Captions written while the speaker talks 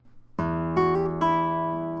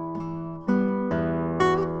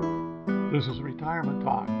This is Retirement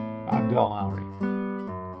Talk. I'm Del Lowry.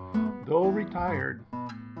 Though retired,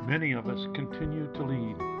 many of us continue to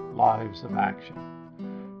lead lives of action.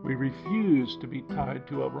 We refuse to be tied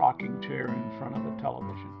to a rocking chair in front of a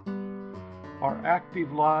television. Our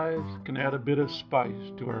active lives can add a bit of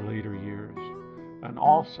spice to our later years, and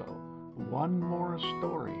also one more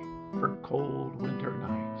story for cold winter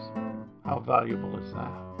nights. How valuable is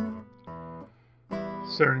that?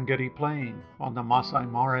 Serengeti Plain on the Masai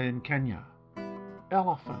Mara in Kenya.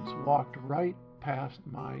 Elephants walked right past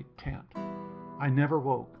my tent. I never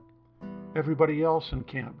woke. Everybody else in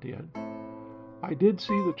camp did. I did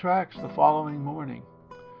see the tracks the following morning.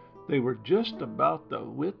 They were just about the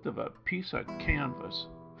width of a piece of canvas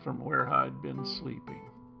from where I'd been sleeping.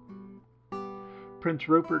 Prince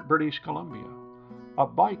Rupert, British Columbia. A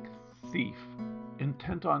bike thief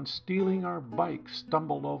intent on stealing our bike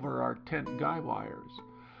stumbled over our tent guy wires.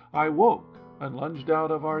 I woke and lunged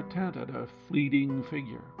out of our tent at a fleeting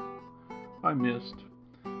figure. I missed,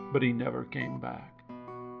 but he never came back.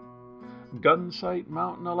 Gunsight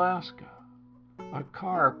Mountain, Alaska. A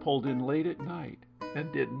car pulled in late at night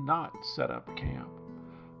and did not set up camp.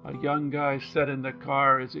 A young guy sat in the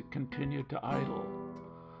car as it continued to idle.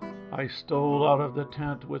 I stole out of the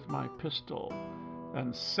tent with my pistol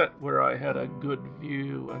and sat where I had a good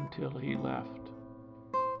view until he left.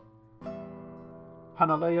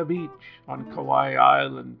 Hanalea Beach on Kauai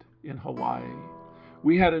Island in Hawaii.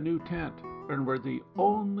 We had a new tent and were the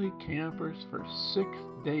only campers for 6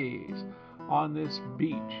 days on this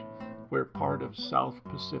beach where part of South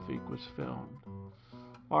Pacific was filmed.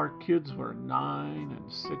 Our kids were 9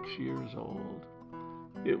 and 6 years old.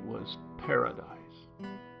 It was paradise.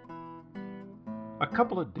 A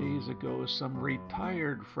couple of days ago, some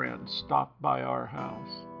retired friends stopped by our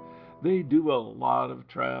house. They do a lot of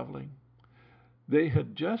traveling. They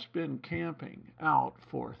had just been camping out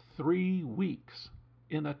for 3 weeks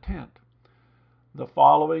in a tent. The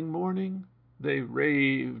following morning, they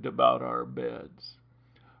raved about our beds.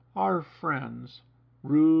 Our friends,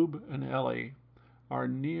 Rube and Ellie, are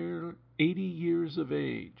near 80 years of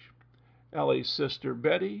age. Ellie's sister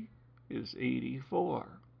Betty is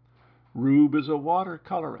 84. Rube is a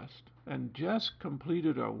watercolorist and just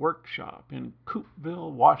completed a workshop in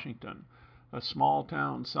Coopeville, Washington, a small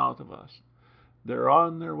town south of us. They're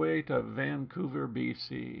on their way to Vancouver,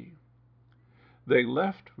 BC. They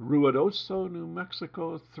left Ruidoso, New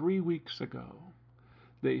Mexico 3 weeks ago.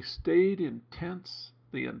 They stayed in tents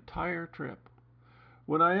the entire trip.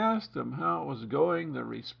 When I asked them how it was going, the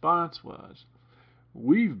response was,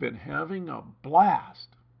 "We've been having a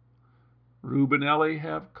blast." Rube and Ellie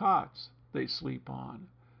have cots they sleep on.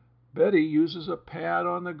 Betty uses a pad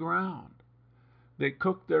on the ground. They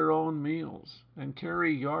cook their own meals and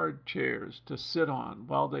carry yard chairs to sit on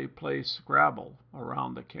while they play Scrabble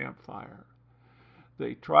around the campfire.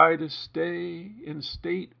 They try to stay in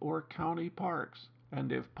state or county parks,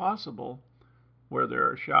 and if possible, where there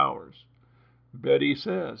are showers. Betty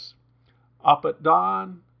says, "Up at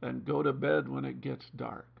dawn and go to bed when it gets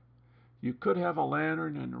dark. You could have a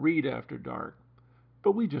lantern and read after dark,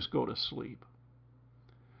 but we just go to sleep."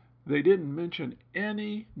 They didn't mention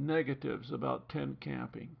any negatives about tent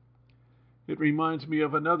camping. It reminds me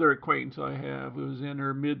of another acquaintance I have who's in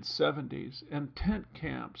her mid-70s and tent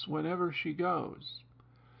camps whenever she goes.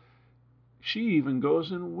 She even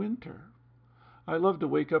goes in winter. "I love to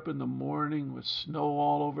wake up in the morning with snow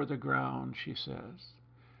all over the ground," she says.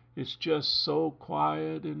 "It's just so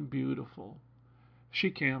quiet and beautiful."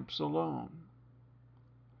 She camps alone.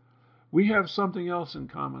 We have something else in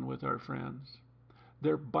common with our friends.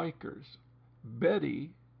 They're bikers.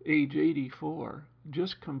 Betty, age 84,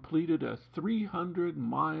 just completed a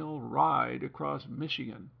 300-mile ride across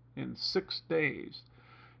Michigan in 6 days.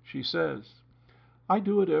 She says, "I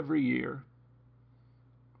do it every year."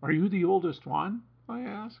 "Are you the oldest one?" I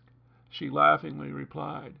asked. She laughingly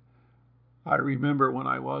replied, "I remember when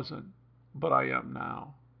I wasn't, but I am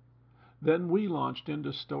now." Then we launched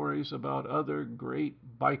into stories about other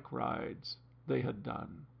great bike rides they had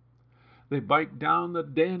done. They biked down the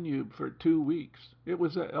Danube for 2 weeks. It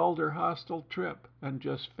was an Elderhostel trip and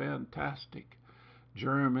just fantastic.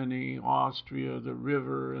 Germany, Austria, the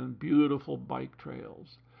river, and beautiful bike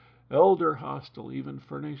trails. Elderhostel even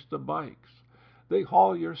furnished the bikes. They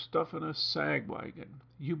haul your stuff in a sag wagon.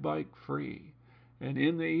 You bike free. And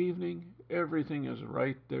in the evening, everything is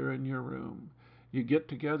right there in your room. You get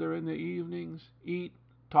together in the evenings, eat,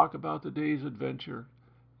 talk about the day's adventure,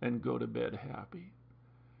 and go to bed happy.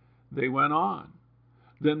 They went on.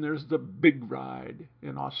 Then there's the big ride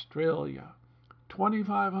in Australia.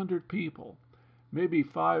 2,500 people, maybe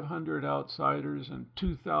 500 outsiders and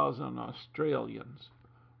 2,000 Australians.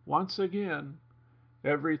 Once again,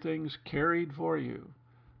 everything's carried for you.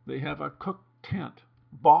 They have a cook tent,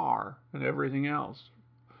 bar, and everything else.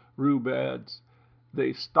 Rube adds,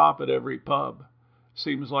 they stop at every pub.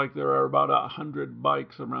 Seems like there are about 100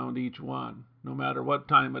 bikes around each one, no matter what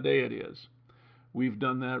time of day it is. We've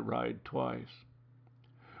done that ride twice.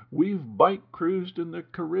 We've bike cruised in the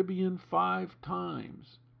Caribbean 5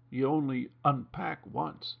 times. You only unpack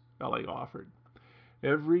once, Ellie offered.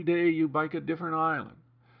 Every day you bike a different island.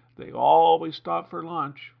 They always stop for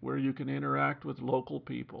lunch where you can interact with local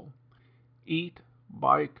people. Eat,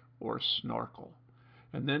 bike, or snorkel.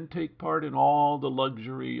 And then take part in all the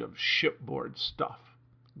luxury of shipboard stuff.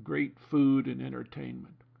 Great food and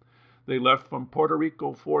entertainment. They left from Puerto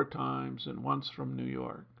Rico 4 times and once from New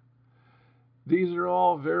York. These are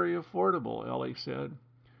all very affordable, Ellie said.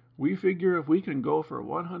 We figure if we can go for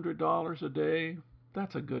 $100 a day,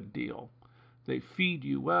 that's a good deal. They feed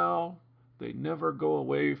you well. They never go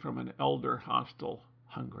away from an Elderhostel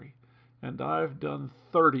hungry. And I've done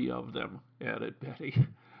 30 of them, added Betty.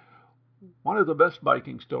 One of the best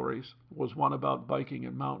biking stories was one about biking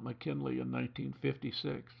in Mount McKinley in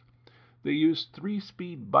 1956. They used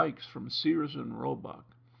 3-speed bikes from Sears and Roebuck.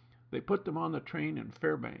 They put them on the train in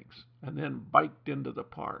Fairbanks and then biked into the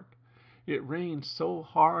park. It rained so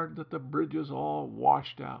hard that the bridges all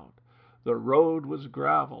washed out. The road was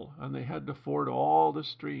gravel, and they had to ford all the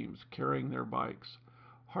streams carrying their bikes.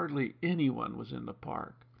 Hardly anyone was in the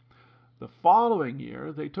park. The following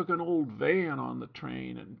year, they took an old van on the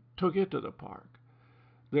train and took it to the park.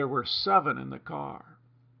 There were 7 in the car.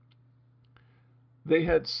 They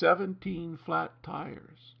had 17 flat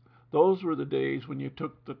tires. Those were the days when you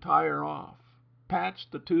took the tire off,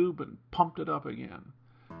 patched the tube, and pumped it up again.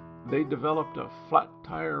 They developed a flat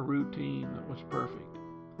tire routine that was perfect.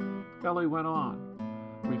 Ellie went on.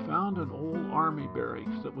 We found an old army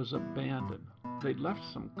barracks that was abandoned. They'd left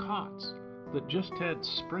some cots that just had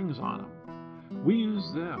springs on them. We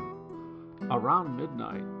used them. Around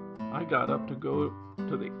midnight, I got up to go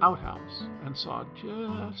to the outhouse and saw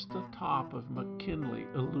just the top of McKinley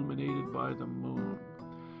illuminated by the moon.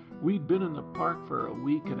 We'd been in the park for a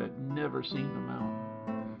week and had never seen the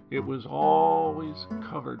mountain. It was always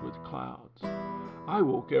covered with clouds. I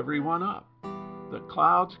woke everyone up. The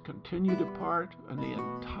clouds continued to part and the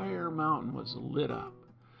entire mountain was lit up.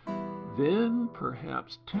 Then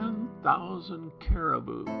perhaps 10,000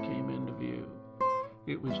 caribou came into view.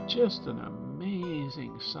 It was just an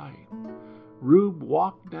amazing sight. Rube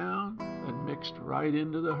walked down and mixed right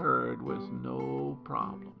into the herd with no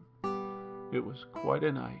problem. It was quite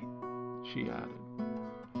a night, she added.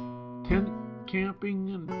 Tent camping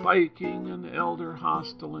and biking and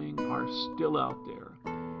elderhosteling are still out there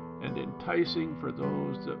and enticing for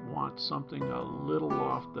those that want something a little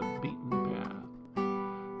off the beaten path.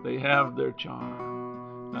 They have their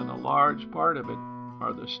charm, and a large part of it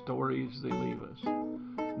are the stories they leave us.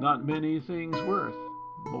 Not many things worth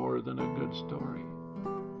more than a good story.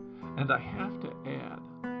 And I have to add,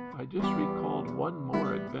 I just recalled one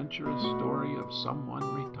more adventurous story of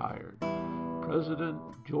someone retired. President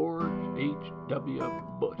George H.W.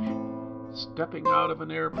 Bush, stepping out of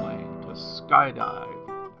an airplane to skydive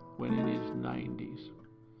when in his 90s.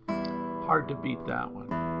 Hard to beat that one.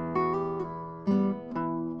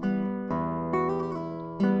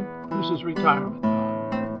 This is Retirement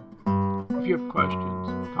Talk. If you have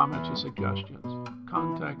questions, comments, or suggestions,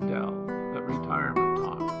 contact Dell at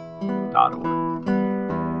retirementtalk.org.